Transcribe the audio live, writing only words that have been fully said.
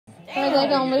Or they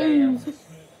gonna lose.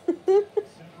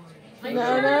 No,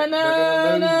 no,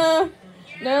 no, no.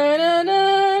 No, no,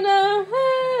 no, no.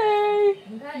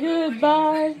 Hey.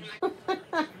 Goodbye.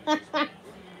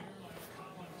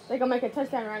 They're gonna make a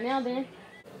touchdown right now, then.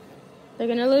 They're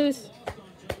gonna lose.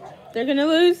 They're gonna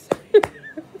lose.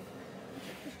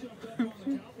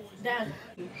 Dad.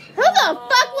 Who the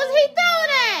fuck was he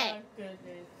throwing at?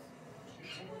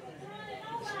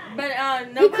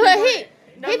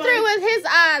 But He threw with his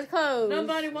eyes closed.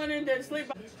 Nobody wanted to sleep.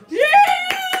 Yeah!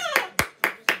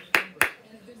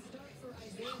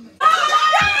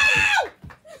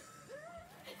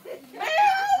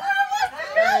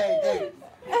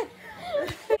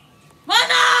 Why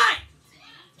not?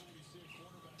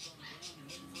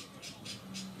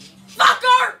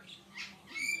 Fucker!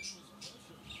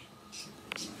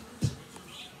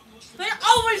 They're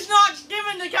always not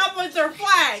giving the Cowboys their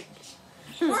flag.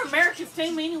 We're America's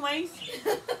team anyways.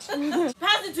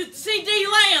 Pass it to C.D.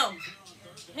 Lamb.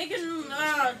 He can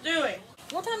do it.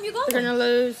 What time you going? They're gonna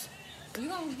lose. You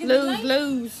gonna give it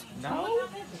Lose. No.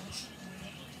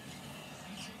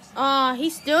 Aw, he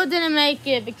still didn't make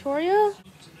it, Victoria.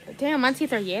 Damn, my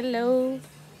teeth are yellow.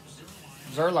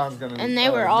 Zerline's gonna And they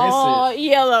were all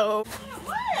yellow. Are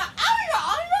you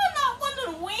not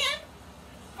wanting to win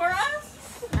for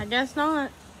us? I guess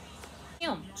not.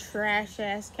 Him. Trash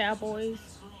ass Cowboys.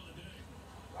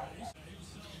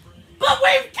 But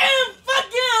we can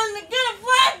fucking get a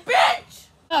flag, bitch!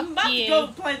 I'm Fuck about to you. go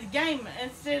play the game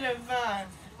instead of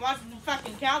watching the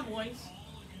fucking Cowboys.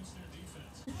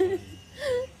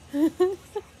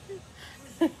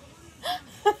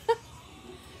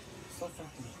 So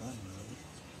fucking funny.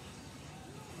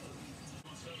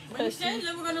 When you said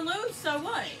that we're gonna lose, so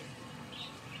what?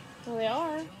 Well, they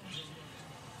are.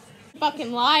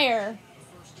 Fucking liar.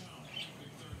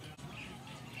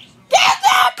 Get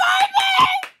that,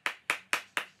 baby!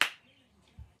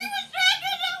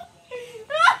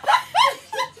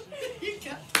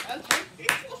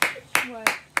 What?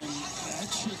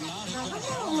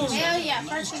 Hell yeah,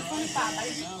 first and 25,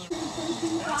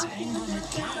 baby.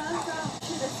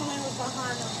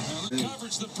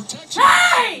 Coverage, the protection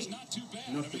is not too bad.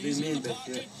 Enough to be mean, but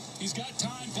yeah. He's got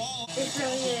time ball. It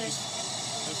really is.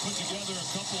 They put together a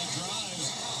couple of drives.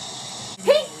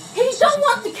 He don't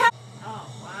want the Cowboys. Oh,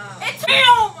 wow. It's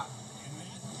him!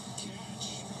 Catch,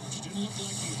 which didn't look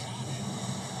like he had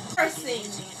it. Embarrassing.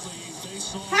 Exactly, they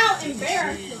saw How it.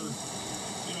 embarrassing. You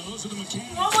know, those are the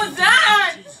mechanics. What was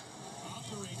that?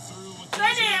 Operate through with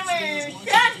They didn't even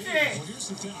catch it. Well, here's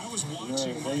the thing. I was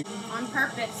watching On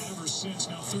purpose. ever since.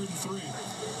 Now 3rd and 3.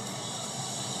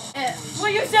 Well,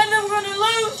 you said they were gonna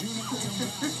lose. Do not come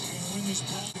back and win this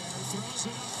ball there. Throws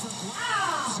it up for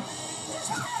grabs.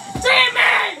 Damn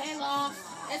it! They lost.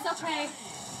 It's okay.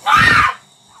 Ah!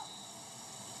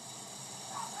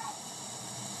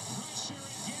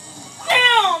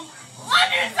 Damn! Why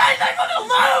did you say they're gonna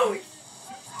lose?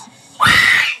 Why?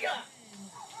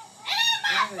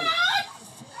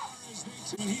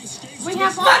 We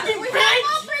have all Fucking three bitch!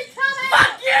 coming.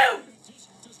 Fuck you!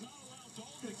 Does not allow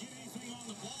Dalton to get anything on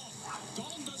the ball.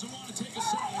 Dalton doesn't want to take a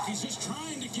sack. He's just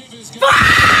trying to give his guy.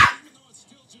 Ah! Even though it's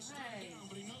still just starting down,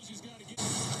 but he knows he's got to get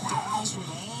Dallas with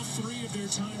all 3 of their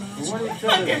timeouts. What are you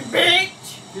Fucking saying?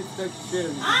 bitch! Get that shit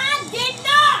in. I did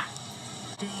not!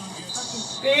 Down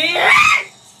gets Bitch!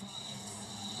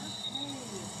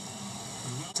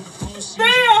 to the postseason.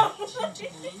 Damn!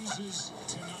 Washington loses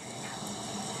tonight.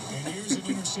 And here's an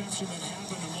interception that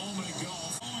happened a moment ago.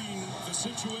 Following the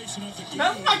situation of the game.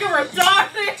 That's fucking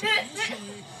retarded!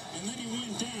 And then he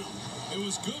went down. It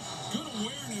was good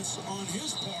awareness on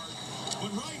his part.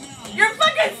 But right now, You're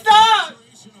fucking stuck!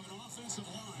 of an offensive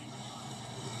line.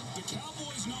 The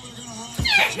Cowboys know they're going to run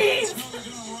it. Jeez! Know they're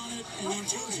going to run it. And on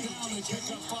first down, they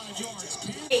pick up 5 yards.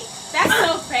 That's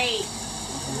so fake.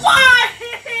 Why?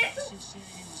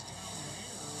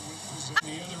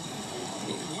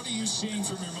 What are you seeing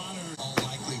from your monitor? All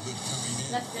likelihood coming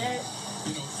in. That's it.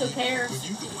 You know, Who cares? when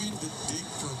you go in to dig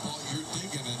for a ball, you're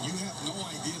digging, and you have no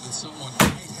idea that someone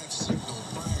might have signaled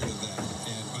prior to that.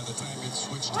 And by the time it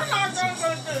switched We're not hands, gonna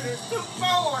go to the Super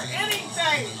Bowl or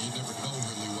anything! you never know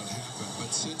really what happened.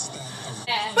 But since that,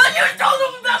 But you told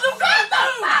them about the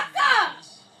Cowboys! Fuck up!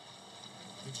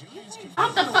 the Giants can I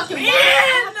hope the fucking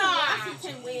Yeah!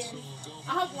 Washington wins.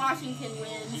 I hope Washington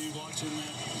wins. be watching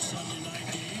that Sunday night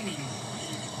game and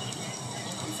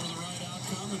looking for the right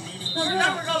outcome, and maybe We're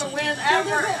never gonna win They're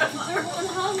ever! going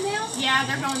home now? Yeah,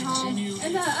 they're going home.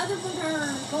 And the other ones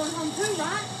are going home too,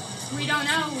 right? We don't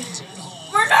know.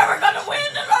 We're never gonna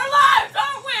win in our lives,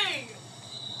 are we?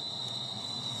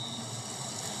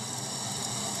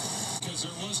 because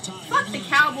there was time. Fuck the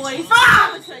Cowboys.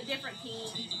 Fuck! Go to a different team.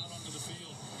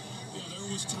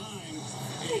 lose time.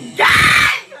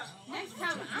 Next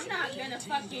time, I'm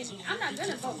not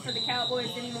gonna vote for the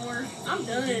Cowboys anymore. I'm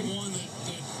done. One that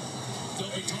they'll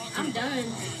be talking I'm about done. and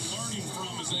learning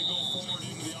from as they go forward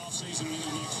into the offseason and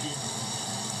into next year.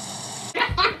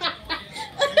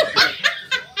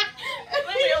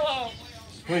 Leave me alone.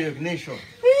 Wait, Ignition.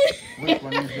 Which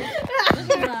one is it?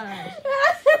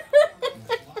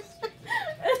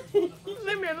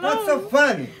 Leave me alone. What's so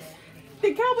funny?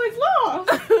 The Cowboys lost.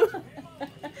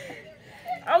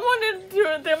 I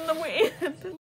wanted them to win.